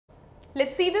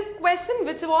Let's see this question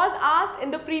which was asked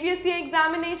in the previous year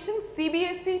examination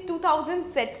CBSE 2000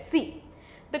 set C.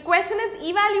 The question is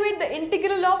evaluate the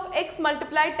integral of x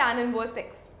multiplied tan inverse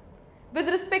x. With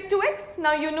respect to x,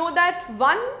 now you know that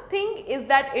one thing is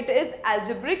that it is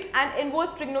algebraic and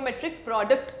inverse trigonometric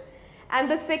product. And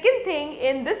the second thing,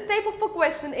 in this type of a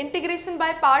question, integration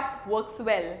by part works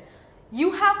well.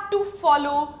 You have to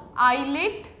follow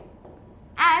ilet,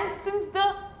 and since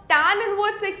the tan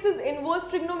inverse x is inverse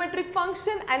trigonometric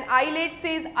function and ilet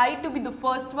says I to be the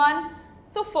first one,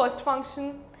 so first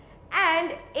function,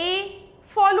 and a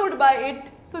followed by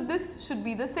it, so this should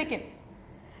be the second.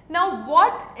 Now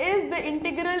what is the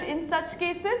integral in such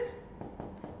cases?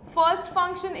 First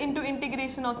function into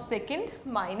integration of second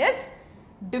minus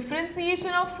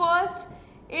differentiation of first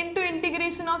into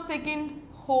integration of second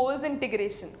whole's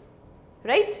integration,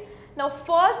 right? Now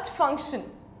first function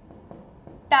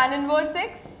tan inverse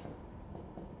x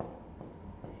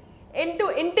into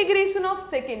integration of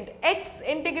second, x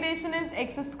integration is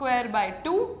x square by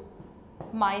 2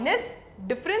 minus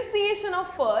differentiation of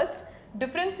first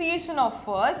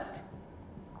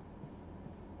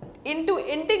into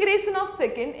integration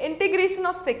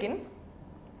of second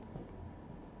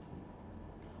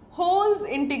whole's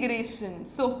integration,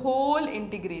 so whole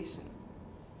integration.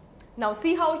 Now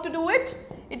see how to do it.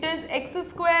 It is x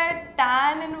square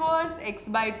tan inverse x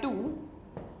by 2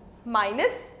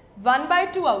 minus 1 by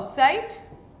 2 outside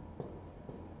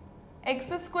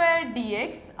x square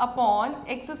dx upon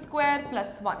x square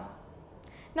plus 1.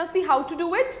 Now see how to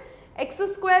do it. X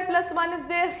square plus 1 is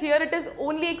there. Here it is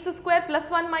only x square plus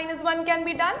 1 minus 1 can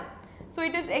be done. So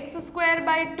it is x square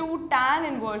by 2 tan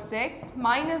inverse x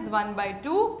minus 1 by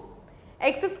 2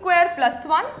 x square plus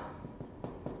 1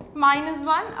 minus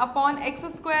 1 upon x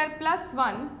square plus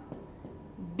 1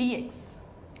 dx.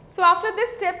 So after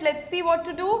this step, let's see what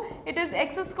to do. It is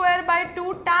x square by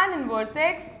 2 tan inverse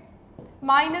x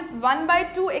minus 1 by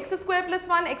 2 x square plus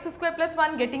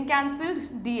 1 getting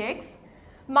cancelled dx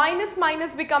minus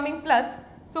minus becoming plus.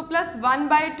 So plus 1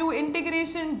 by 2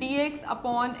 integration dx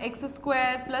upon x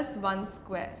square plus 1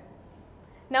 square.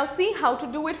 Now see how to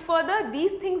do it further.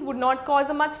 These things would not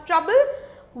cause much trouble.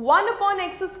 1 upon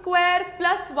x square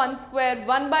plus 1 square,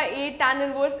 1 by a tan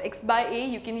inverse x by a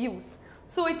you can use.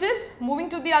 So it is moving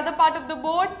to the other part of the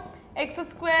board, x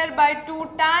square by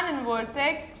 2 tan inverse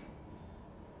x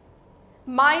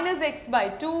minus x by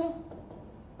 2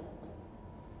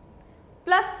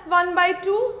 plus 1 by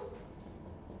 2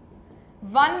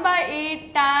 1 by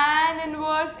a tan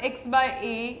inverse x by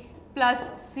a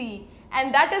plus c,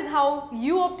 and that is how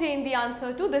you obtain the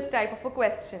answer to this type of a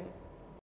question.